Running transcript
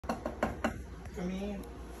come in.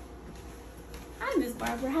 Hi, Miss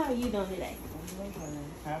Barbara. How are you doing today? I'm doing fine.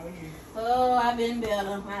 How are you? Oh, I've been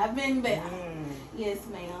better. I've been better. Mm. Yes,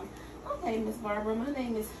 ma'am. Okay, Miss Barbara. My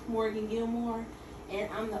name is Morgan Gilmore, and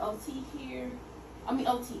I'm the OT here. I mean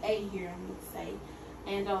OTA here, I would say.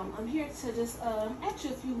 And I'm here to just ask you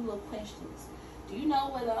a few little questions. Do you know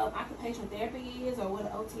what occupational therapy is, or what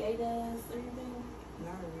an OTA does, or anything?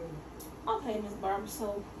 Not really. Okay, Miss Barbara.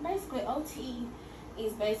 So basically, OT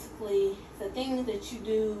is basically the things that you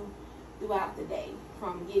do throughout the day,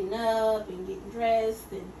 from getting up and getting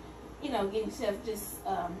dressed and getting yourself just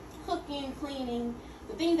cooking, cleaning,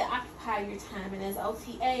 the things that occupy your time. And as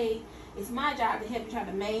OTA, it's my job to help you try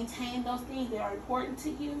to maintain those things that are important to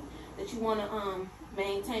you, that you want to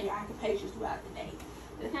maintain your occupations throughout the day.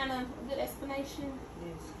 Is that kind of a good explanation?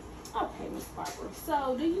 Yes. Okay, Miss Barbara.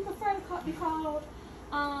 So, do you prefer to be called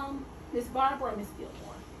Miss Barbara or Miss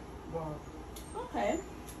Gilmore? Barbara. Okay.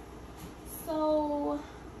 So,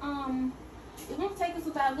 it won't take us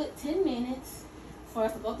about a good 10 minutes for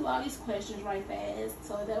us to go through all these questions right fast.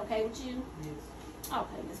 So, is that okay with you? Yes.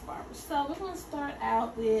 Okay, Miss Barbara. So, we're going to start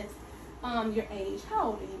out with your age. How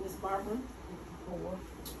old are you, Miss Barbara? 4.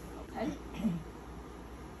 Okay.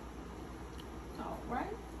 All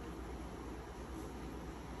right.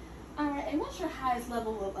 All right. And what's your highest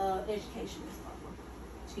level of education, Miss Barbara?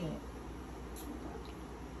 10.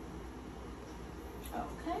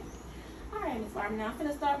 Okay. All right, Miss Barbara. Now I'm going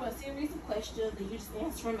to start with a series of questions, and you just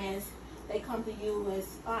answer them as they come to you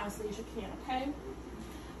as honestly as you can. Okay.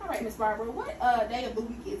 All right, Miss Barbara. What day of the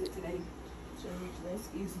week is it today? Tuesday.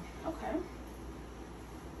 Excuse me. Okay.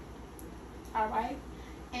 All right.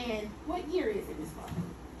 And what year is it, Miss Barbara?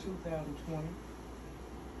 2020.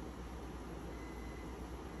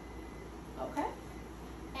 Okay.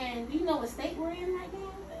 And do you know what state we're in right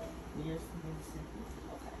now? Yes, Mississippi.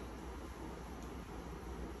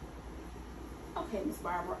 Okay. Okay, Miss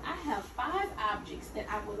Barbara. I have 5 objects that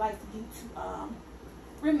I would like you to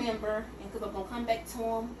remember, and because I'm gonna come back to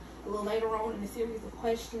them a little later on in the series of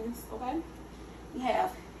questions. Okay. We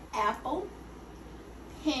have apple,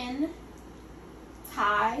 pen,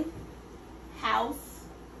 tie, house,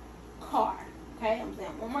 car. Okay, I'm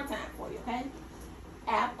saying one more time for you. Okay.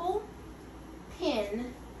 Apple,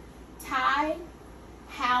 pen, tie,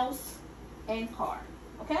 house, and car.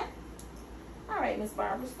 Okay? All right, Miss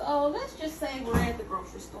Barbara. So let's just say we're at the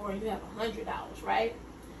grocery store and you have $100, right?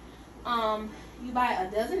 You buy a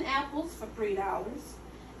dozen apples for $3,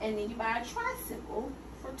 and then you buy a tricycle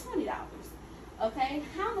for $20. Okay?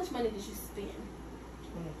 How much money did you spend?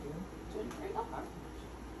 23. 23. Okay.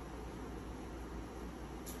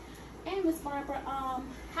 And Miss Barbara,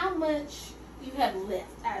 how much do you have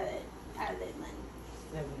left out of that money?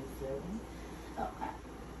 77. Okay.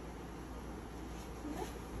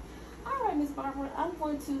 All right, Miss Barbara, I'm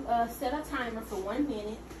going to set a timer for 1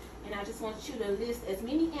 minute, and I just want you to list as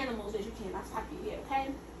many animals as you can off the top of your head,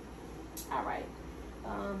 okay? All right.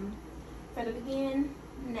 For the begin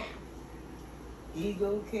now.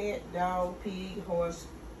 Eagle, cat, dog, pig, horse,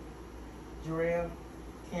 giraffe,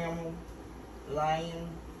 camel, lion,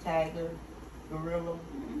 tiger, gorilla,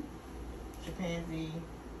 chimpanzee,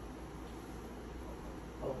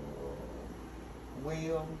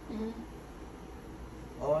 whale,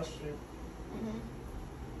 ostrich,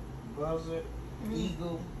 buzzard,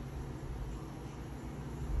 eagle,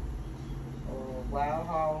 wild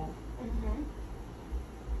hog,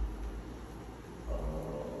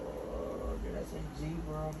 did I say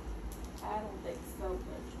zebra? I don't think so,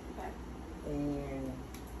 but okay. And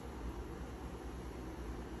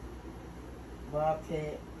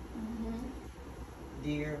bobcat,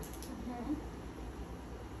 deer,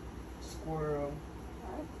 squirrel,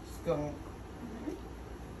 skunk,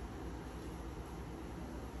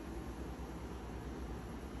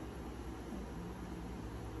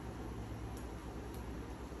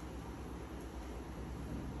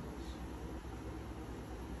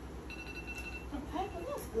 Okay, well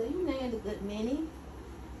that's good. You named a good many.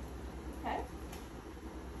 Okay.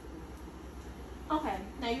 Okay.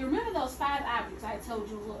 Now you remember those 5 objects I told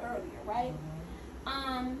you a little earlier, right?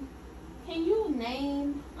 Can you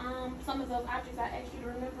name some of those objects I asked you to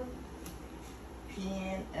remember?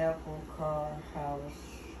 pen, apple, car, house,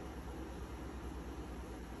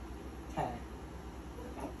 tie.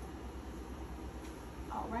 Okay.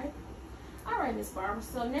 All right. All right, Miss Barbara.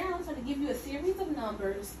 So now I'm going to give you a series of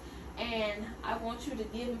numbers, and I want you to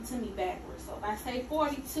give them to me backwards. So if I say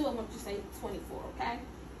 42, I want you to say 24, okay?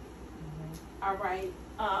 All right.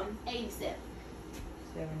 87.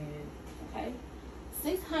 78. Okay.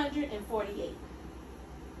 648.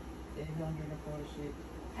 846.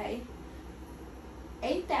 Okay.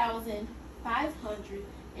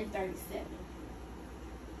 8,537.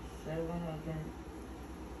 700.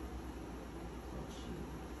 Oh,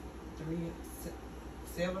 shoot.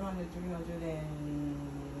 700,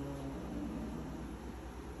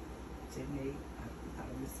 378. I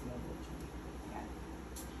missed the number. Okay.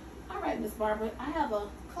 All right, Miss Barbara. I have a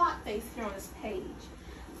clock face here on this page,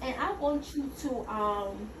 and I want you to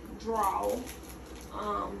draw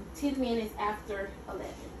 10 minutes after 11.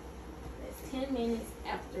 That's 10 minutes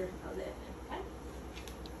after 11. Okay.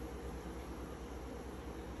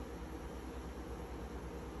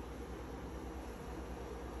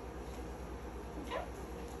 Okay.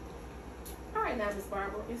 All right, now, Miss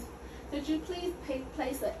Barbara, could you please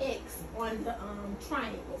place an X on the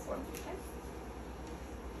triangle for me? Okay.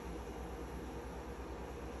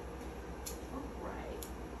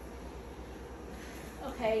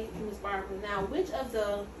 Okay, Ms. Barbara. Now, which of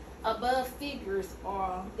the above figures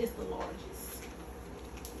is the largest?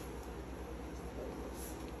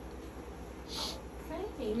 Okay,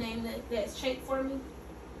 can you name that shape for me?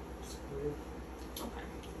 Square. Okay.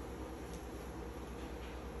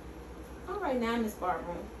 All right, now, Ms.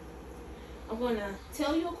 Barbara, I'm going to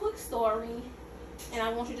tell you a quick story, and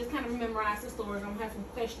I want you to just kind of memorize the story. I'm going to have some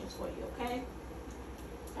questions for you, okay?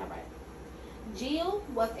 All right. Jill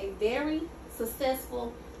was a very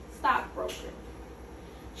successful stockbroker.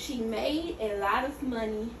 She made a lot of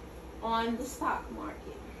money on the stock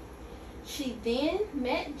market. She then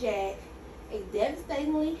met Jack, a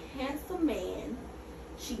devastatingly handsome man.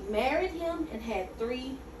 She married him and had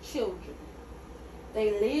 3 children.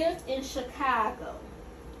 They lived in Chicago.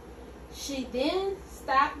 She then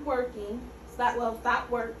stopped work,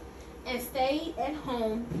 and stayed at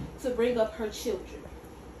home to bring up her children.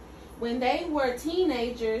 When they were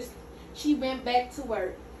teenagers, she went back to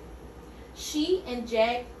work. She and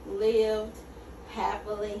Jack lived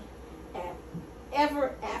happily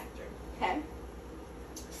ever after. Okay?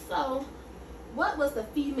 So, what was the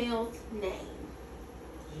female's name?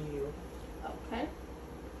 Jill. Okay.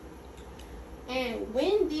 And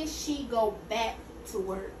when did she go back to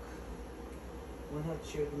work? When her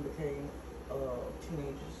children became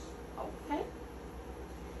teenagers. Okay.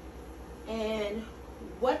 And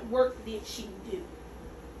what work did she do?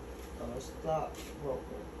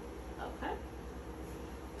 Stockbroker. Okay.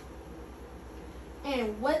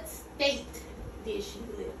 And what state did she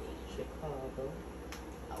live in? Chicago.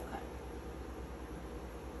 Okay.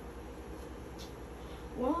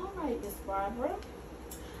 Well, all right, Miss Barbara.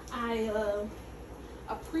 I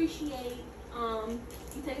appreciate you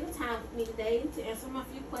taking the time with me today to answer my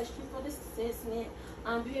few questions for this assessment.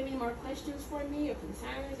 Do you have any more questions for me or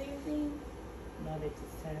concerns or anything? Not at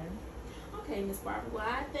this time. Okay, Miss Barbara. Well,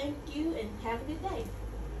 I thank you and have a good day.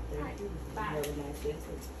 Thank All right. you. Bye. Have a nice day.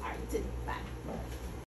 All right, you too. Bye. Bye.